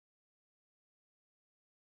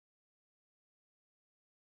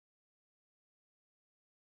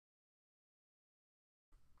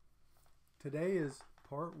Today is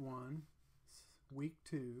part one, week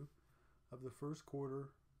 2 of the first quarter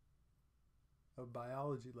of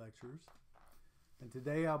biology lectures. And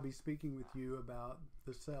today I'll be speaking with you about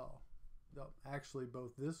the cell, actually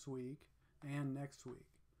both this week and next week.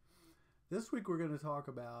 This week we're going to talk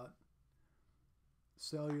about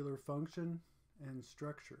cellular function and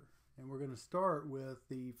structure. And we're going to start with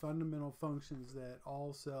the fundamental functions that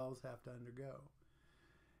all cells have to undergo.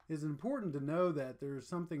 It's important to know that there's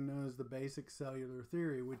something known as the basic cellular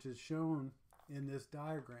theory, which is shown in this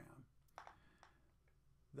diagram.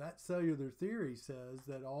 That cellular theory says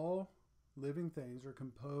that all living things are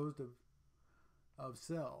composed of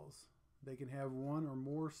cells. They can have one or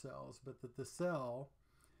more cells, but that the cell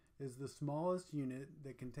is the smallest unit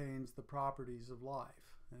that contains the properties of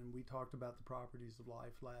life. And we talked about the properties of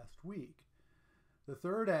life last week. The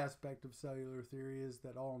third aspect of cellular theory is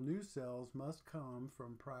that all new cells must come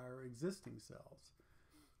from prior existing cells.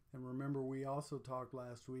 And remember, we also talked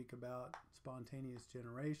last week about spontaneous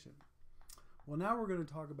generation. Well, now we're going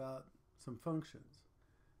to talk about some functions.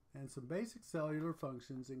 And some basic cellular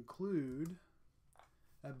functions include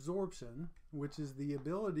absorption, which is the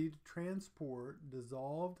ability to transport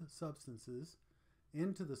dissolved substances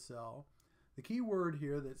into the cell. The key word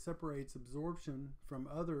here that separates absorption from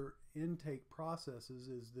other intake processes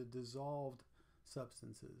is the dissolved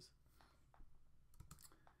substances.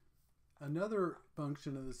 Another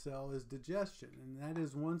function of the cell is digestion, and that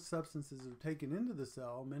is once substances are taken into the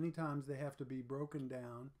cell, many times they have to be broken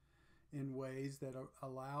down in ways that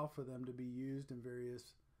allow for them to be used in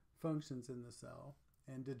various functions in the cell.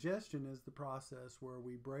 And digestion is the process where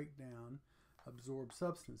we break down absorbed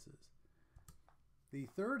substances. The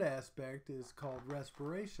third aspect is called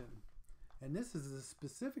respiration, and this is a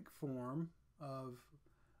specific form of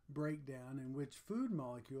breakdown in which food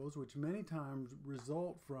molecules, which many times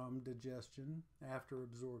result from digestion after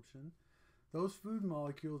absorption, those food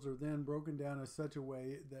molecules are then broken down in such a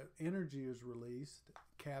way that energy is released,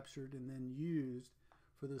 captured, and then used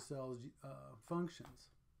for the cell's functions.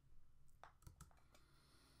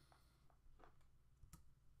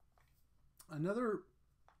 Another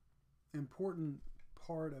important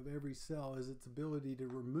part of every cell is its ability to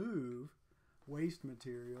remove waste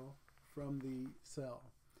material from the cell.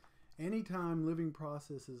 Anytime living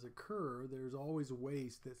processes occur, there's always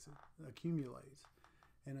waste that accumulates.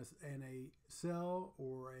 And a cell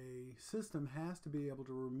or a system has to be able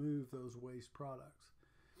to remove those waste products.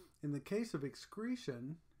 In the case of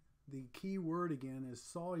excretion, the key word again is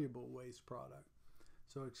soluble waste product.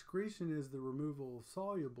 So excretion is the removal of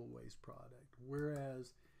soluble waste product,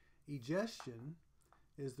 whereas egestion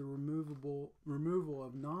is the removal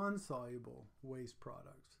of non-soluble waste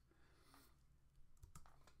products.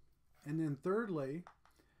 And then thirdly,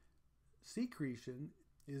 secretion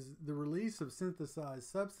is the release of synthesized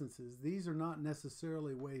substances. These are not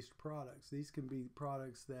necessarily waste products. These can be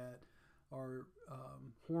products that are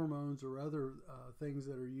hormones or other things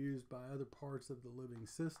that are used by other parts of the living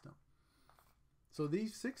system. So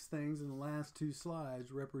these 6 things in the last 2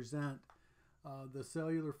 slides represent the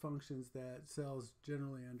cellular functions that cells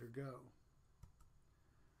generally undergo.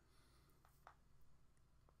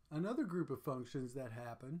 Another group of functions that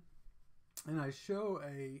happen, and I show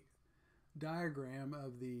a diagram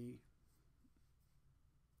of the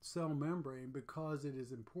cell membrane because it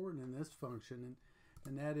is important in this function,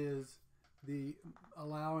 and that is the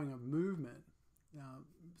allowing of movement. Now,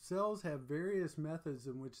 cells have various methods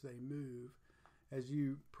in which they move. As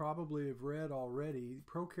you probably have read already,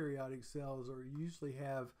 prokaryotic cells usually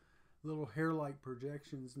have little hair-like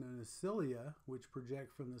projections known as cilia, which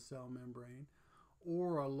project from the cell membrane,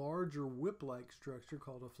 or a larger whip-like structure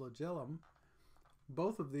called a flagellum.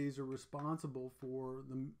 Both of these are responsible for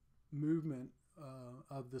the movement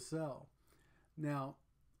of the cell. Now,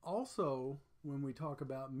 also, when we talk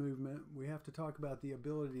about movement, we have to talk about the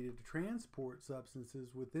ability to transport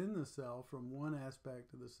substances within the cell from one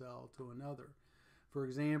aspect of the cell to another. For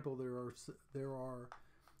example, there are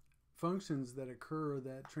functions that occur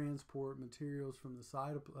that transport materials from the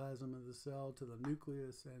cytoplasm of the cell to the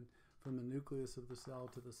nucleus, and from the nucleus of the cell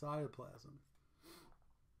to the cytoplasm.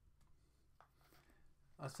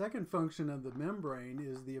 A second function of the membrane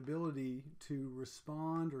is the ability to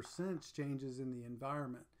respond or sense changes in the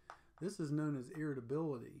environment. This is known as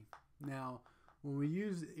irritability. Now, when we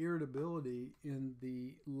use irritability in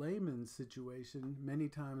the layman's situation, many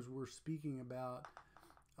times we're speaking about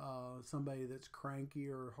somebody that's cranky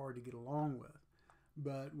or hard to get along with.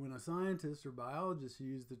 But when a scientist or biologist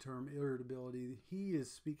uses the term irritability, he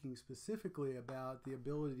is speaking specifically about the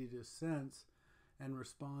ability to sense and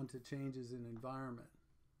respond to changes in environment.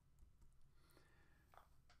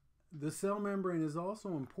 The cell membrane is also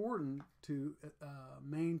important to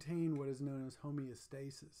maintain what is known as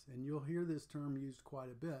homeostasis. And you'll hear this term used quite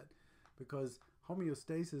a bit because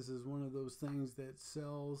homeostasis is one of those things that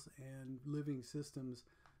cells and living systems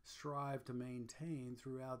strive to maintain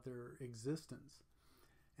throughout their existence.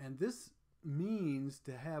 And this means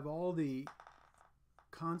to have all the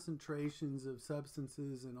concentrations of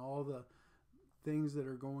substances and all the things that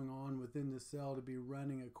are going on within the cell to be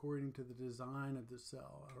running according to the design of the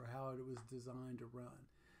cell or how it was designed to run.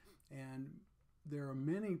 And there are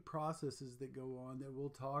many processes that go on that we'll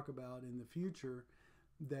talk about in the future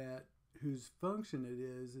that whose function it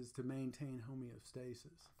is to maintain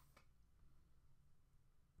homeostasis.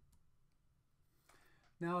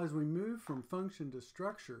 Now, as we move from function to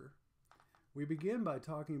structure, we begin by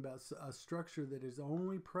talking about a structure that is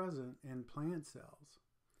only present in plant cells.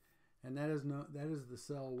 And that is the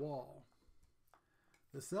cell wall.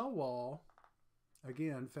 The cell wall,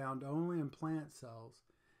 again, found only in plant cells,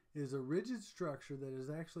 is a rigid structure that is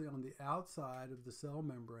actually on the outside of the cell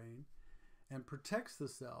membrane and protects the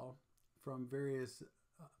cell from various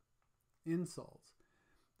insults.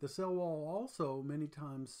 The cell wall also many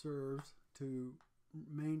times serves to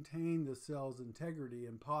maintain the cell's integrity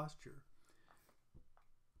and posture.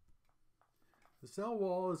 The cell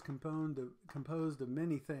wall is composed of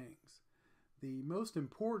many things. The most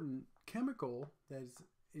important chemical that's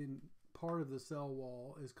in part of the cell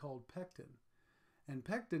wall is called pectin. And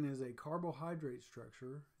pectin is a carbohydrate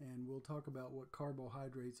structure, and we'll talk about what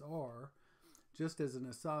carbohydrates are. Just as an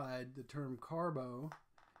aside, the term carbo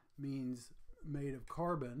means made of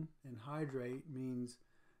carbon, and hydrate means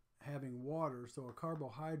having water. So a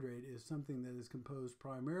carbohydrate is something that is composed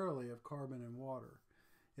primarily of carbon and water.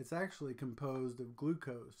 It's actually composed of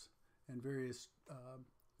glucose and various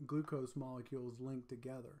glucose molecules linked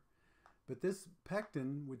together. But this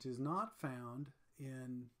pectin, which is not found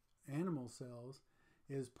in animal cells,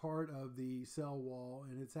 is part of the cell wall,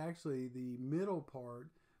 and it's actually the middle part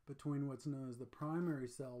between what's known as the primary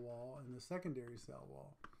cell wall and the secondary cell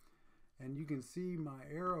wall. And you can see my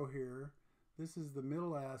arrow here. This is the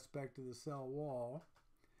middle aspect of the cell wall.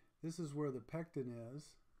 This is where the pectin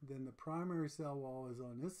is. Then the primary cell wall is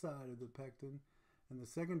on this side of the pectin, and the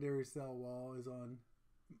secondary cell wall is on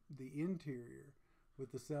the interior,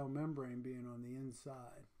 with the cell membrane being on the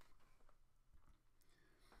inside.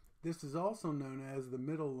 This is also known as the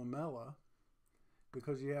middle lamella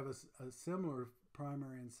because you have a similar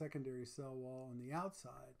primary and secondary cell wall on the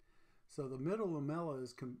outside. So the middle lamella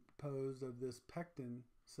is composed of this pectin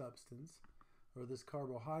substance, or this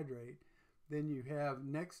carbohydrate. Then you have,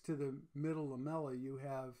 next to the middle lamella, you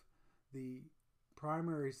have the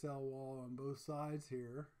primary cell wall on both sides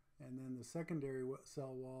here, and then the secondary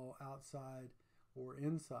cell wall outside or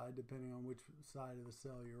inside, depending on which side of the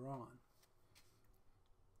cell you're on.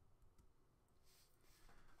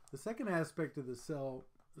 The second aspect of the cell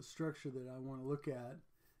structure that I want to look at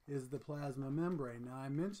is the plasma membrane. Now, I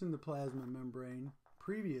mentioned the plasma membrane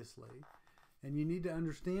previously, and you need to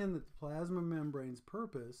understand that the plasma membrane's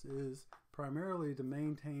purpose is primarily to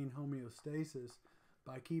maintain homeostasis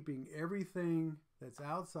by keeping everything that's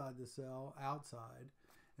outside the cell outside,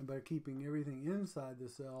 and by keeping everything inside the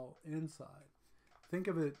cell inside. Think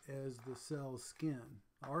of it as the cell's skin.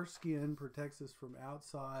 Our skin protects us from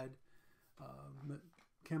outside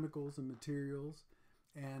chemicals and materials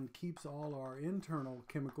and keeps all our internal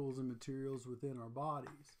chemicals and materials within our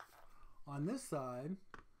bodies. On this side,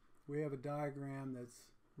 we have a diagram that's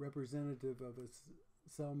representative of a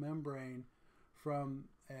cell membrane from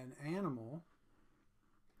an animal.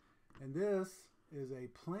 And this is a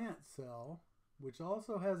plant cell, which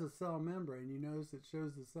also has a cell membrane. You notice it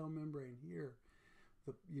shows the cell membrane here.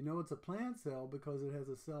 You know it's a plant cell because it has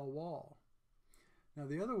a cell wall. Now,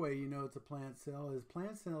 the other way you know it's a plant cell is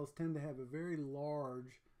plant cells tend to have a very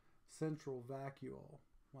large central vacuole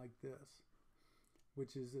like this,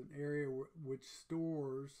 which is an area which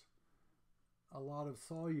stores a lot of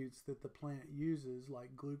solutes that the plant uses,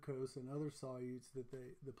 like glucose and other solutes that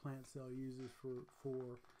the plant cell uses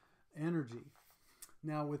for energy.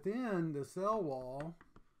 Now, within the cell wall,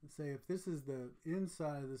 say if this is the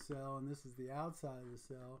inside of the cell and this is the outside of the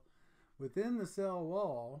cell, within the cell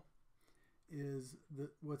wall is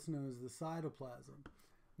what's known as the cytoplasm.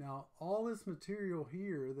 Now, all this material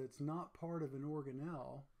here that's not part of an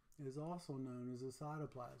organelle is also known as a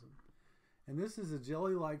cytoplasm. And this is a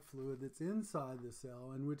jelly-like fluid that's inside the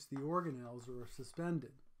cell in which the organelles are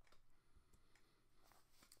suspended.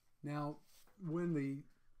 Now, when the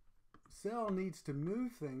cell needs to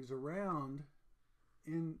move things around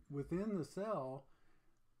within the cell,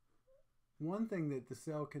 one thing that the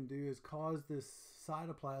cell can do is cause this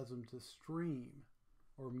cytoplasm to stream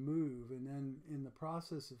or move. And then in the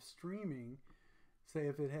process of streaming, say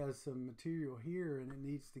if it has some material here and it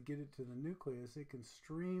needs to get it to the nucleus, it can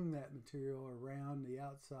stream that material around the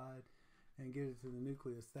outside and get it to the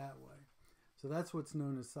nucleus that way. So that's what's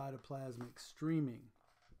known as cytoplasmic streaming.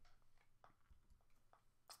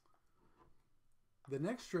 The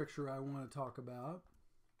next structure I want to talk about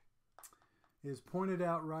is pointed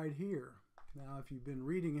out right here. Now, if you've been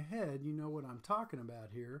reading ahead, you know what I'm talking about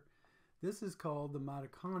here. This is called the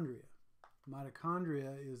mitochondria.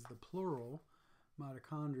 Mitochondria is the plural.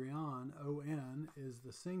 Mitochondrion, O-N, is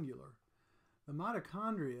the singular. The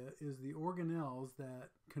mitochondria is the organelles that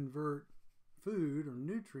convert food or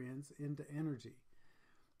nutrients into energy.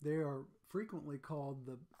 They are frequently called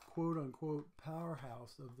the quote-unquote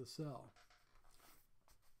powerhouse of the cell.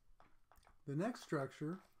 The next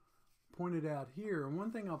structure pointed out here, and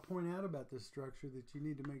one thing I'll point out about this structure that you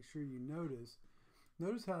need to make sure you notice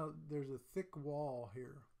how there's a thick wall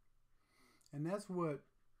here. And that's what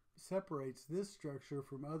separates this structure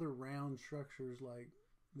from other round structures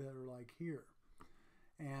that are like here.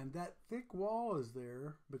 And that thick wall is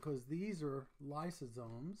there because these are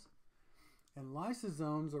lysosomes. And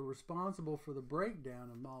lysosomes are responsible for the breakdown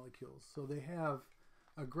of molecules. So they have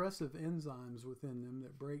aggressive enzymes within them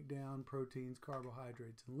that break down proteins,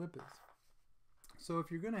 carbohydrates, and lipids. So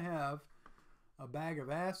if you're going to have a bag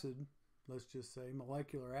of acid, let's just say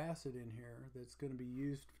molecular acid in here, that's going to be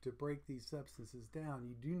used to break these substances down,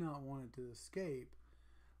 you do not want it to escape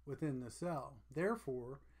within the cell.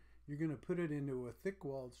 Therefore, you're going to put it into a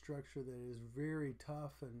thick-walled structure that is very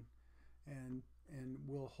tough and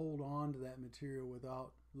will hold on to that material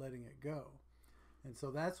without letting it go. And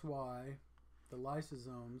so that's why the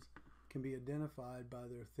lysosomes can be identified by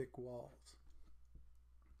their thick walls.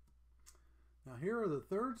 Now here are the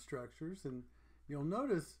third structures, and you'll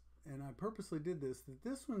notice, and I purposely did this, that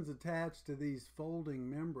this one's attached to these folding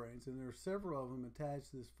membranes, and there are several of them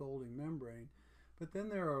attached to this folding membrane, but then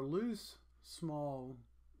there are loose, small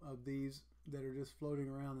of these that are just floating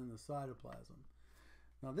around in the cytoplasm.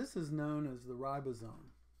 Now this is known as the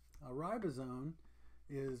ribosome. A ribosome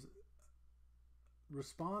is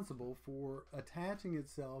responsible for attaching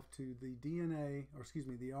itself to the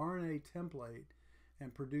the RNA template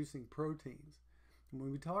and producing proteins. And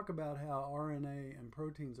when we talk about how RNA and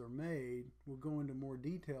proteins are made, we'll go into more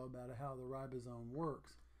detail about how the ribosome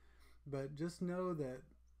works. But just know that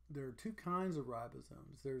there are two kinds of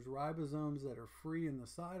ribosomes. There's ribosomes that are free in the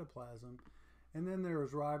cytoplasm, and then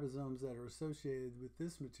there's ribosomes that are associated with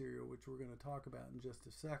this material, which we're going to talk about in just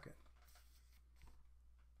a second.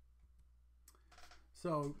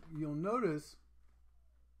 So you'll notice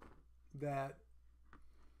that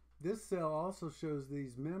this cell also shows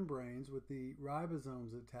these membranes with the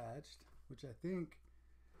ribosomes attached, which I think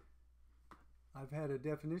I've had a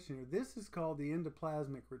definition here. This is called the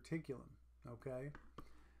endoplasmic reticulum, okay?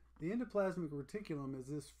 The endoplasmic reticulum is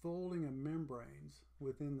this folding of membranes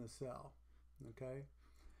within the cell, okay?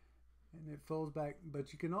 And it folds back,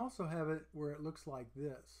 but you can also have it where it looks like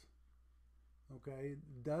this, okay?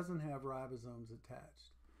 It doesn't have ribosomes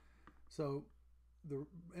attached. So the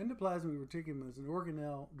endoplasmic reticulum is an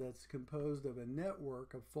organelle that's composed of a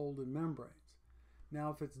network of folded membranes.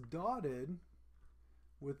 Now, if it's dotted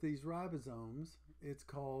with these ribosomes, it's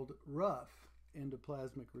called rough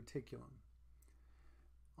endoplasmic reticulum.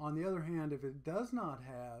 On the other hand, if it does not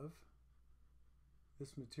have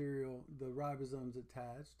this material, the ribosomes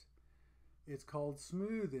attached, it's called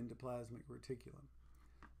smooth endoplasmic reticulum.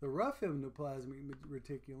 The rough endoplasmic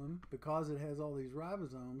reticulum, because it has all these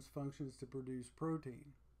ribosomes, functions to produce protein.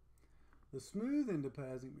 The smooth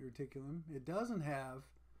endoplasmic reticulum, it doesn't have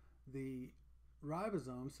the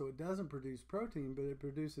ribosomes, so it doesn't produce protein, but it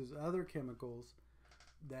produces other chemicals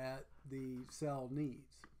that the cell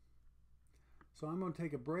needs. So I'm going to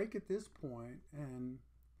take a break at this point and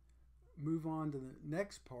move on to the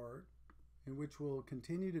next part, in which we'll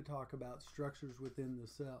continue to talk about structures within the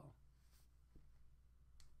cell.